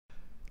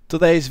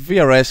Today's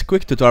VRS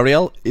quick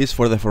tutorial is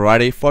for the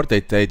Ferrari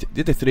 488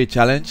 GT3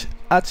 challenge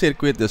at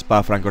circuit the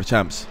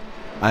Spa-Francorchamps.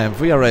 I am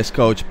VRS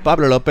coach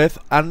Pablo Lopez,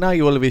 and now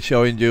I will be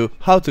showing you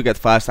how to get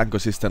fast and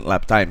consistent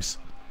lap times.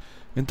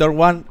 In turn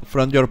 1,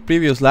 from your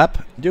previous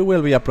lap, you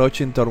will be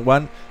approaching turn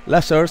 1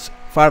 lasers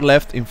far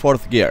left in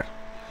 4th gear.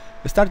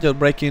 Start your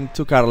braking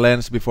 2 car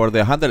lengths before the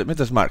 100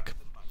 meters mark.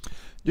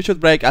 You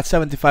should brake at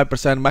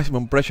 75%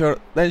 maximum pressure,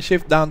 then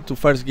shift down to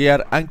 1st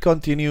gear and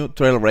continue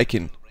trail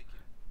braking.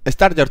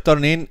 Start your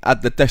turn in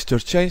at the texture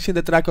change in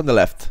the track on the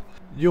left.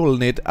 You will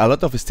need a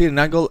lot of steering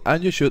angle,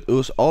 and you should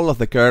use all of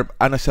the curb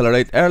and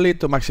accelerate early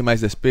to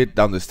maximize the speed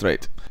down the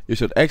straight. You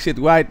should exit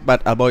wide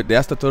but avoid the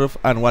AstroTurf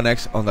and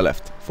 1X on the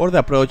left. For the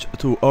approach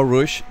to Eau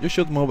Rouge, you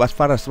should move as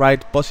far as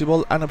right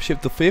possible and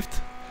upshift to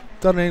 5th.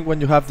 Turn in when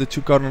you have the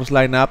 2 corners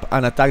lined up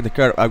and attack the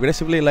curb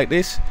aggressively like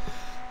this.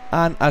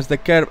 And as the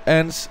curb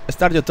ends,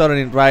 start your turn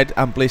in right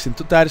and placing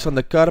 2 tires on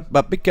the curb,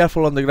 but be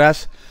careful on the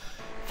grass.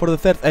 For the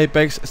 3rd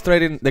apex,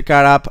 straighten the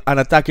car up and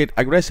attack it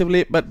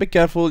aggressively, but be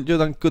careful you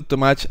don't cut too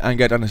much and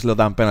get a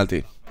slowdown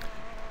penalty.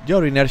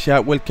 Your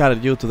inertia will carry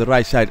you to the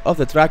right side of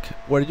the track,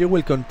 where you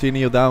will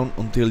continue down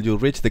until you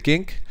reach the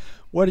kink,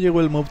 where you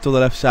will move to the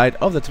left side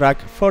of the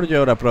track for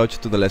your approach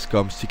to the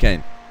Lescombe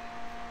chicane.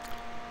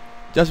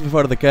 Just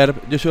before the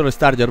curb, you should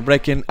start your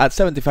braking at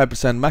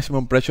 75%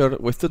 maximum pressure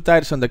with 2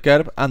 tires on the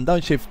curb and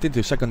downshift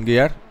into 2nd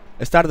gear.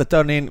 Start the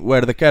turn in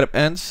where the curb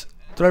ends,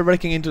 trail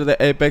braking into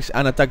the apex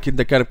and attacking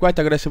the curb quite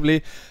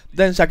aggressively,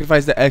 then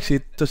sacrifice the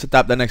exit to set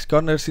up the next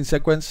corners in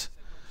sequence.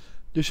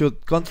 You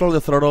should control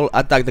the throttle,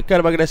 attack the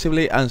curb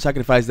aggressively and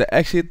sacrifice the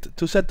exit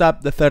to set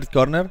up the 3rd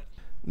corner.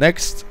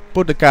 Next,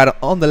 put the car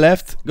on the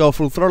left, go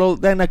full throttle,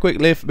 then a quick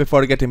lift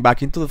before getting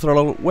back into the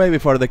throttle way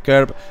before the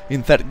curb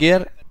in 3rd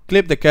gear.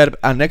 Clip the curb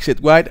and exit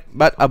wide,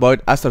 but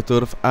avoid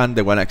AstroTurf and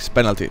the 1X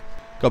penalty.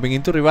 Coming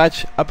into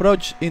rematch,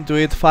 approach into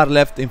it far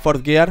left in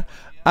 4th gear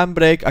and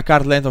brake a car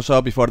length or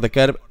so before the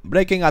curb,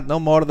 braking at no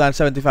more than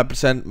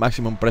 75%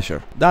 maximum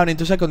pressure. Down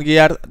into 2nd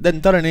gear,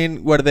 then turn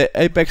in where the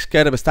apex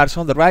curb starts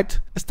on the right,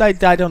 stay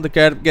tight on the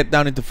curb, get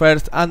down into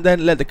 1st and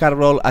then let the car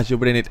roll as you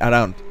bring it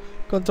around.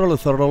 Control the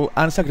throttle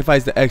and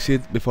sacrifice the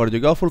exit before you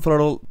go full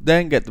throttle,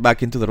 then get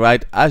back into the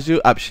right as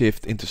you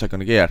upshift into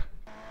 2nd gear.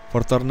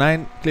 For turn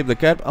 9, clip the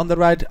curb on the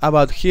right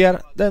about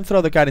here, then throw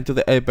the car into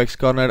the apex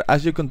corner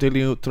as you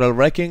continue trail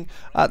braking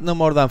at no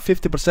more than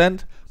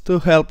 50% to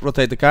help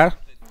rotate the car.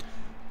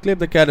 Clip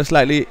the curb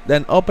slightly,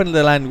 then open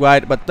the line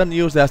wide, but don't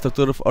use the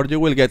AstroTurf or you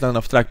will get an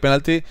off-track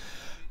penalty.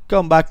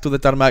 Come back to the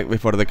tarmac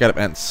before the curb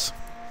ends.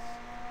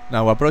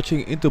 Now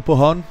approaching into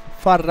Pujon,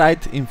 far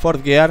right in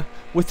 4th gear,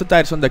 with 2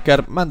 tires on the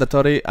curb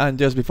mandatory, and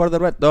just before the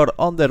red door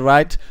on the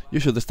right, you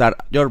should start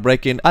your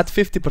braking at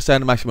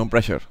 50% maximum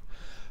pressure.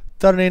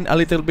 Turn in a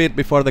little bit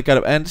before the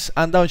curb ends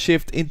and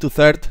downshift into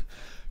 3rd.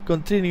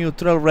 Continue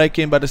trail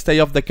braking but stay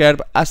off the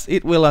curb as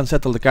it will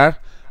unsettle the car.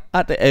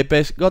 At the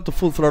apex, go to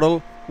full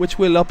throttle, which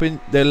will open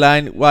the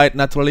line wide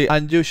naturally,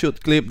 and you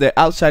should clip the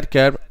outside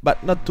curb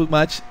but not too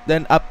much,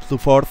 then up to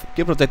 4th,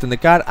 keep rotating the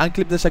car and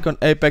clip the 2nd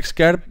apex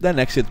curb, then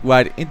exit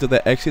wide into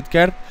the exit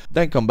curb,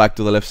 then come back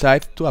to the left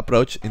side to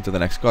approach into the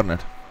next corner.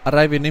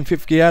 Arriving in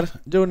 5th gear,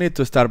 you need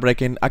to start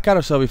braking a car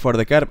or so before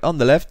the curb on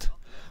the left.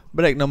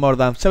 Brake no more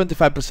than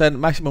 75%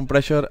 maximum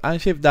pressure and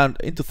shift down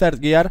into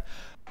 3rd gear.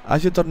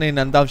 As you turn in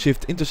and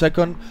downshift into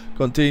 2nd,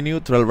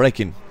 continue trail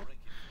braking.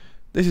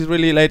 This is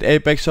really late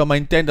apex, so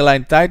maintain the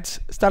line tight,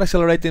 start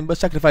accelerating but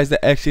sacrifice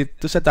the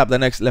exit to set up the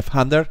next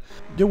left-hander.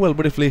 You will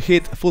briefly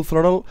hit full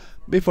throttle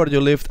before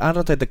you lift and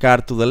rotate the car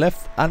to the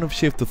left and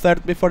upshift to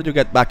 3rd before you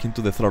get back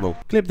into the throttle.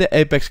 Clip the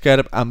apex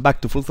curb and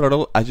back to full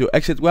throttle as you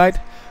exit wide,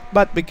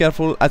 but be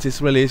careful as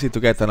it's really easy to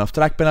get an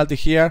off-track penalty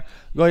here,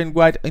 going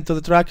wide into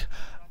the track,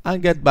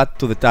 and get back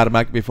to the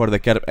tarmac before the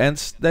curb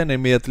ends, then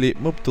immediately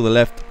move to the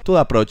left to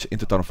approach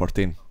into turn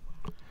 14.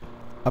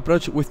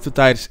 Approach with 2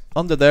 tires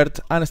on the dirt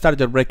and start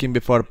your braking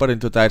before putting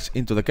 2 tires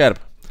into the curb.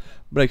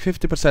 Brake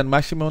 50%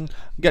 maximum,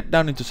 get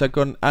down into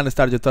 2nd and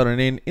start your turn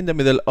in the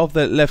middle of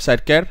the left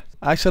side curb.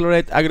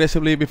 Accelerate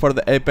aggressively before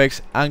the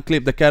apex and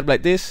clip the curb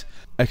like this.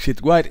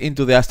 Exit wide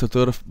into the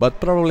AstroTurf, but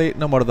probably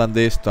no more than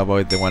this to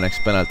avoid the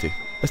 1X penalty.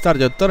 Start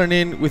your turn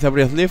in with a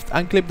brief lift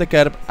and clip the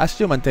curb as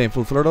you maintain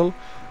full throttle,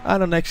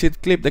 and on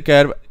exit clip the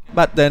curb,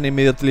 but then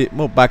immediately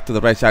move back to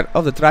the right side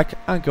of the track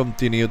and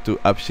continue to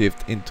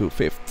upshift into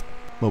 5th.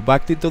 Move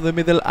back into the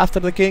middle after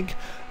the kink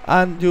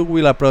and you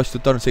will approach to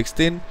turn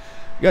 16.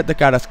 Get the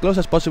car as close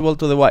as possible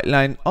to the white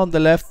line on the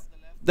left,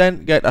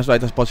 then get as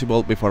right as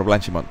possible before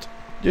Blanchimont.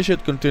 You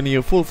should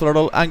continue full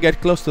throttle and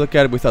get close to the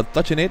curb without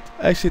touching it.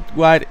 Exit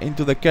wide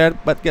into the curb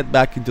but get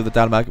back into the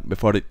tarmac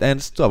before it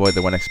ends to avoid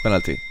the 1X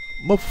penalty.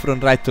 Move from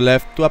right to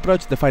left to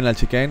approach the final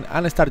chicane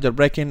and start your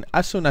braking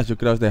as soon as you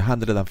cross the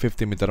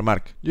 150 meter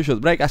mark. You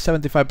should brake at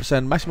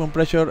 75% maximum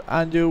pressure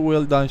and you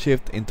will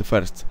downshift into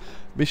 1st.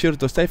 Be sure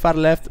to stay far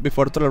left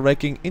before trail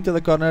braking into the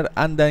corner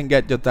and then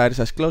get your tires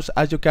as close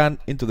as you can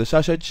into the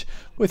sausage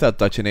without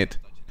touching it.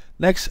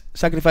 Next,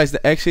 sacrifice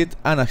the exit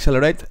and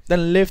accelerate,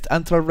 then lift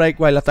and throttle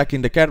brake while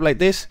attacking the curb like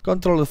this.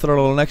 Control the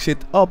throttle on exit,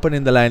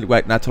 opening the line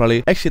wide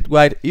naturally. Exit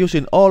wide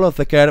using all of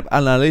the curb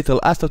and a little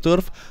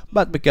astroturf,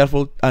 but be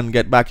careful and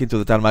get back into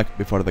the tarmac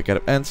before the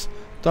curb ends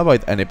to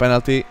avoid any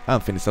penalty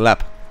and finish the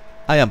lap.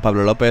 I am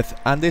Pablo Lopez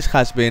and this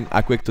has been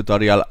a quick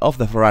tutorial of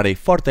the Ferrari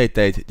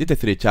 488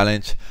 GT3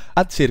 Challenge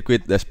at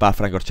Circuit the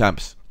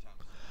Spa-Francorchamps.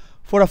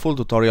 For a full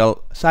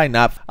tutorial, sign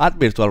up at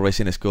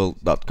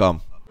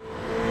virtualracingschool.com.